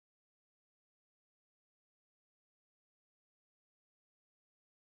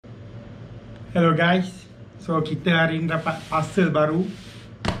Hello guys, so kita hari ni dapat parcel baru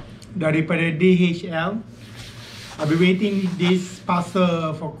daripada DHL. I've been waiting this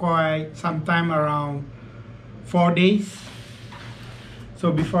parcel for quite some time, around 4 days.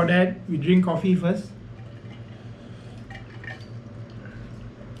 So before that, we drink coffee first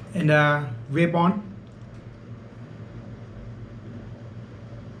and vape on.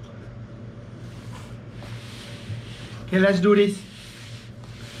 Okay, let's do this.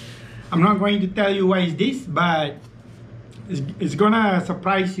 I'm not going to tell you what is this, but it's gonna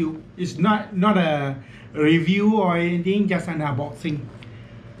surprise you. It's not a review or anything, just an unboxing.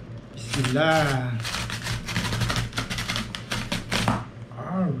 Bismillah.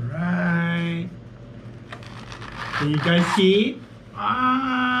 Alright. Can you guys see it?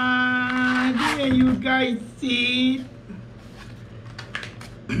 There you guys see it.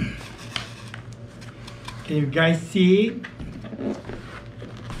 Can you guys see it?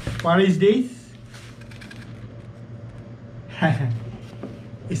 What is this?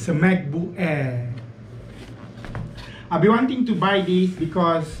 It's a MacBook Air. I've been wanting to buy this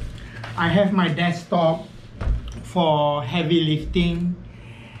because I have my desktop for heavy lifting,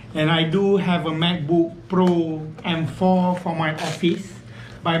 and I do have a MacBook Pro M4 for my office.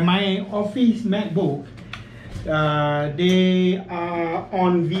 But my office MacBook, they are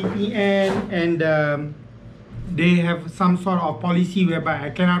on VPN, and they have some sort of policy whereby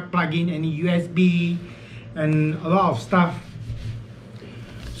I cannot plug in any USB and a lot of stuff.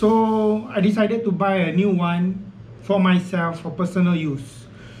 So I decided to buy a new one for myself for personal use,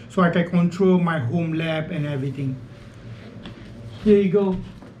 so I can control my home lab and everything. Here you go.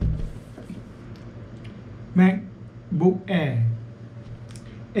 MacBook Air.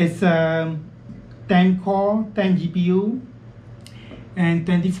 It's a 10 core, 10 GPU and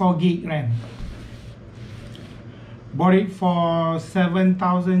 24 gig RAM. Bought it for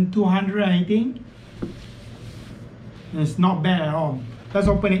 7,200, I think. It's not bad at all. Let's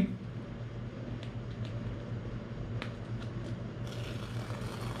open it.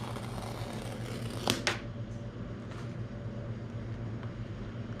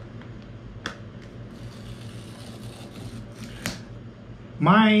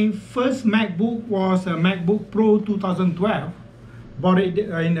 My first MacBook was a MacBook Pro 2012. Bought it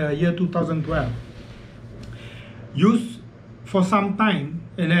in the year 2012. Used for some time,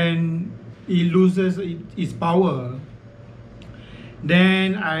 and then it loses its power.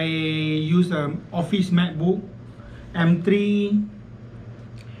 Then I use an office MacBook M3,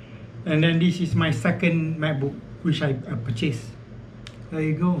 and then this is my second MacBook which I purchased. There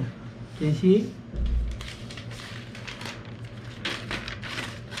you go. Can you see it?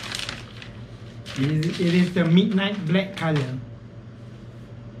 It is the midnight black color.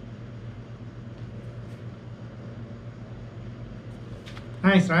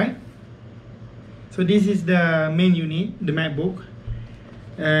 Nice, right? So this is the main unit, the MacBook,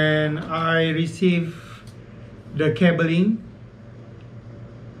 and I received the cabling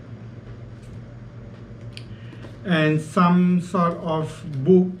and some sort of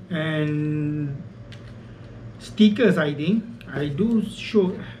book and stickers. I think I do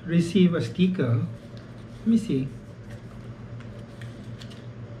receive a sticker. Let me see.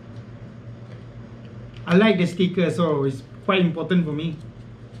 I like the sticker, so it's quite important for me.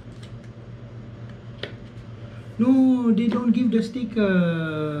 No, they don't give the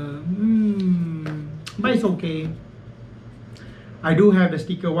sticker. But it's okay. I do have the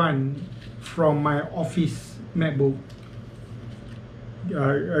sticker one from my office MacBook.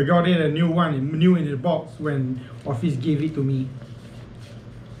 I got it a new one, new in the box when office gave it to me.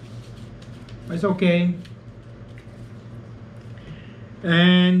 But it's okay.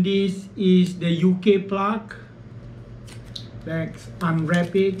 And this is the UK plug. Let's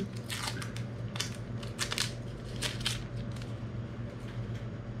unwrap it.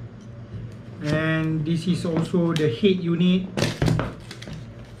 And this is also the head unit.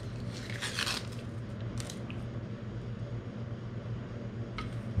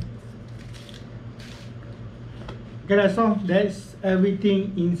 Okay, that's all. That's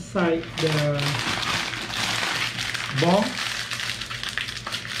everything inside the box.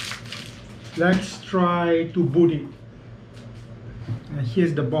 Let's try to boot it. And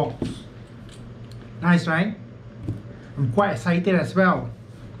here's the box. Nice, right? I'm quite excited as well.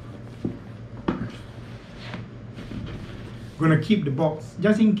 Gonna keep the box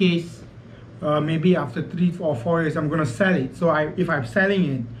just in case maybe after 3 or 4 years I'm gonna sell it. So if I'm selling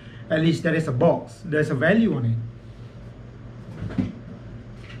it, at least there is a box, there's a value on it.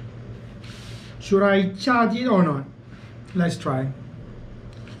 Should I charge it or not? Let's try.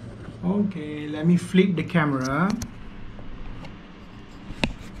 Okay, let me flip the camera.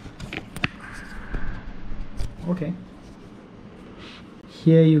 Okay,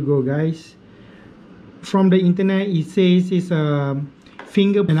 here you go, guys. From the internet it says it's a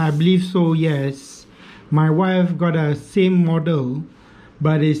finger, and I believe so. Yes, my wife got a same model,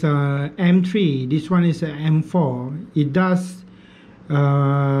 but it's a M3. This one is a M4. It does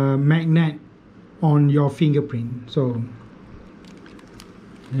magnet on your fingerprint. So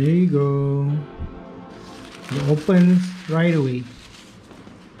there you go. It opens right away.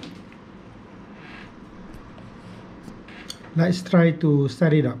 Let's try to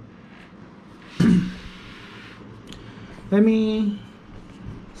set it up. Let me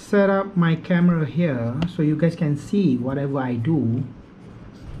set up my camera here so you guys can see whatever I do,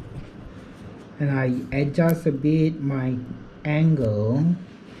 and I adjust a bit my angle.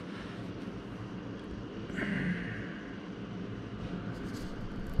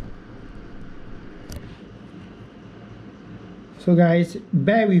 So guys,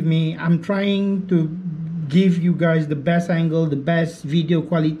 bear with me. I'm trying to give you guys the best angle, the best video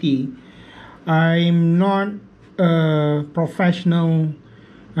quality. I'm not a professional,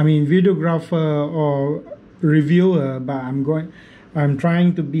 videographer or reviewer, but I'm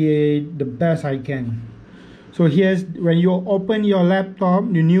trying to be the best I can. So here's, when you open your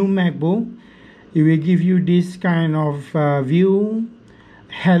laptop, the new MacBook, it will give you this kind of view,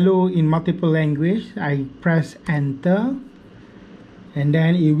 hello in multiple language. I press enter, and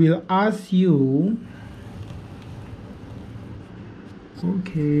then it will ask you,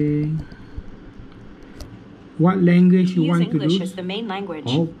 okay, what language you want to do. English as the main language.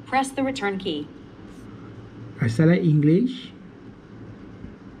 Oh. Press the return key. I select English.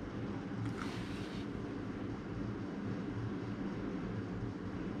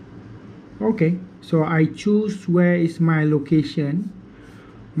 Okay, so I choose where is my location.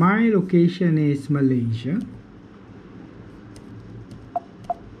 My location is Malaysia.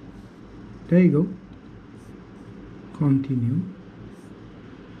 There you go. Continue.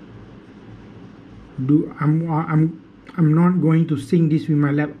 I'm not going to sync this with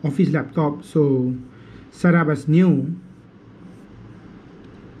my office laptop, so set up as new.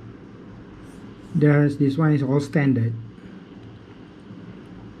 This one is all standard.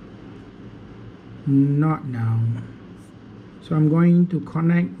 Not now. So I'm going to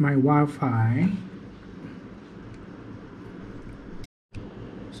connect my Wi-Fi.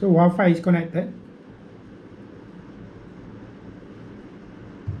 So Wi-Fi is connected.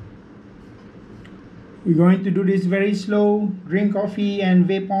 We're going to do this very slow. Drink coffee and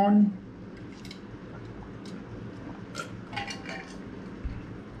vape on.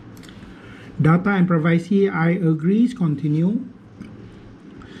 Data and privacy, I agree. Continue.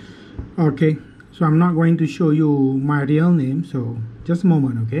 Okay, so I'm not going to show you my real name, so just a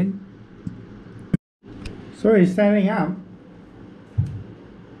moment, okay? So it's setting up.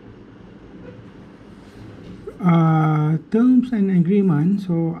 Terms and agreement,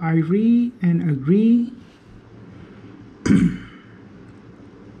 so I read and agree.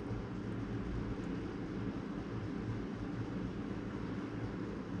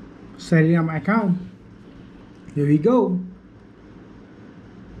 Setting up my account. Here we go.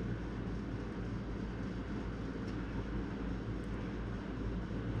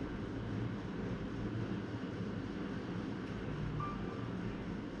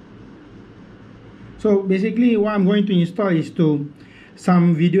 So basically what I'm going to install is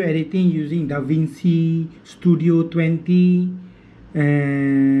some video editing using DaVinci Studio 20,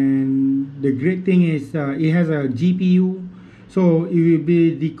 and the great thing is it has a GPU, so it will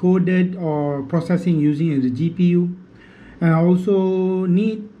be decoded or processing using the GPU. And I also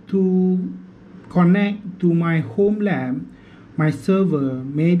need to connect to my home lab, my server,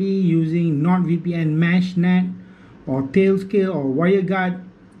 maybe using NordVPN MeshNet or Tailscale or WireGuard.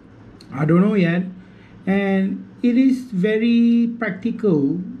 I don't know yet. And it is very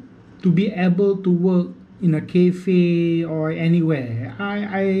practical to be able to work in a cafe or anywhere.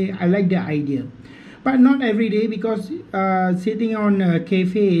 I like the idea, but not every day, because sitting on a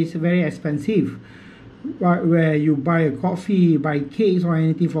cafe is very expensive, where you buy a coffee, buy cakes or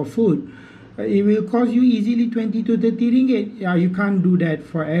anything for food. It will cost you easily 20 to 30 ringgit. You can't do that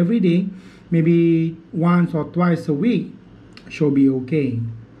for every day. Maybe once or twice a week should be okay.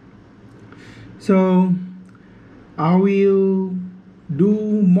 So I will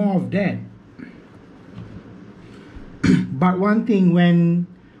do more of that. But one thing, when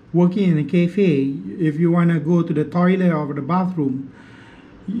working in a cafe, if you want to go to the toilet or the bathroom,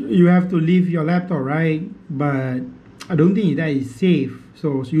 you have to leave your laptop, right? But I don't think that is safe.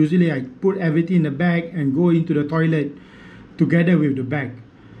 So usually I put everything in the bag and go into the toilet together with the bag.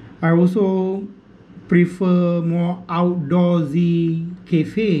 I also prefer more outdoorsy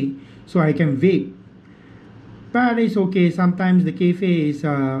cafe, so I can vape. but it's okay. Sometimes the cafe is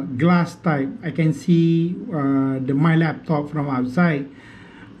glass type. I can see my laptop from outside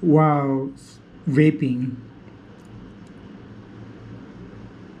while vaping.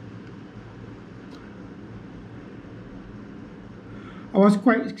 I was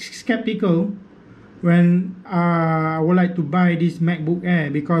quite skeptical when I would like to buy this MacBook Air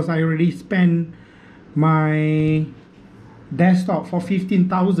because I already spent my desktop for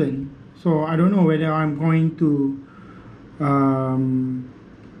 15,000. So I don't know whether I'm going to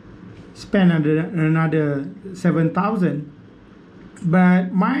spend another 7,000.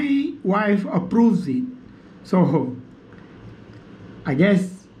 But my wife approves it. So I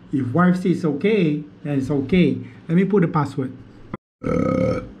guess if wife says okay, then it's okay. Let me put the password.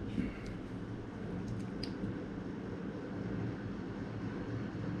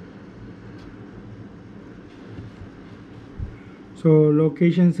 So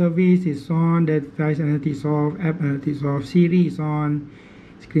location service is on, device analytics off, app analytics off, Siri is on,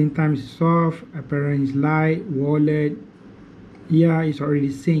 screen time is off, apparent is light, wallet, yeah, it's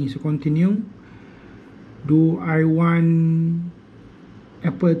already saying, so continue. Do I want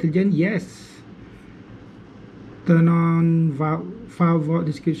Apple Intelligence? Yes. Turn on file vault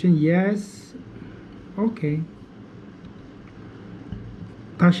description? Yes. Okay.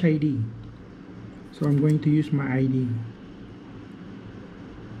 Touch ID. So I'm going to use my ID.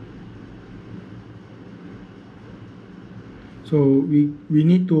 So we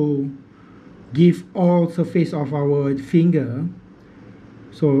need to give all surface of our finger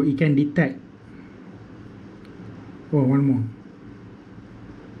so it can detect. Oh, one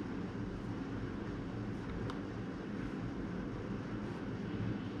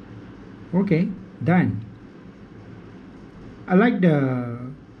more. Okay, done. I like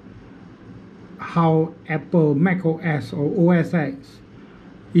how Apple macOS or OS X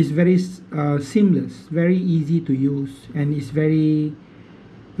is very seamless, very easy to use, and it's very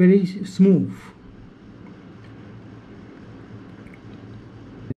smooth.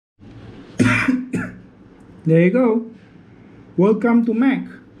 There you go. Welcome to Mac.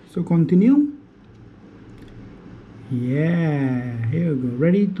 So continue. Yeah, here we go.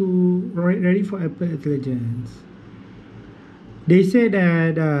 Ready for Apple Intelligence. They say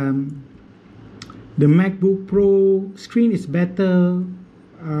that the MacBook Pro screen is better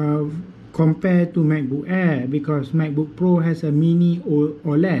compared to MacBook Air because MacBook Pro has a mini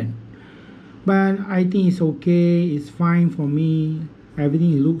OLED. But I think it's okay. It's fine for me.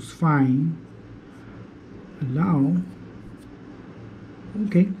 Everything looks fine. Now,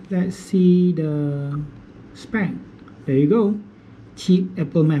 okay, let's see the spec. There you go. Chip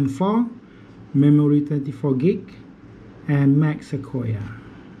Apple M4, memory 34 gig, and Mac Sequoia.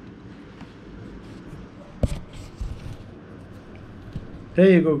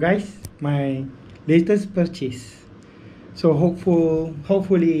 There you go, guys. My latest purchase. So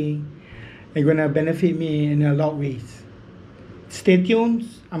hopefully it's gonna benefit me in a lot of ways. Stay tuned.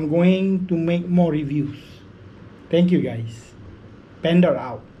 I'm going to make more reviews. Thank you, guys. Panda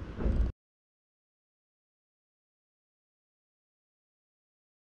out.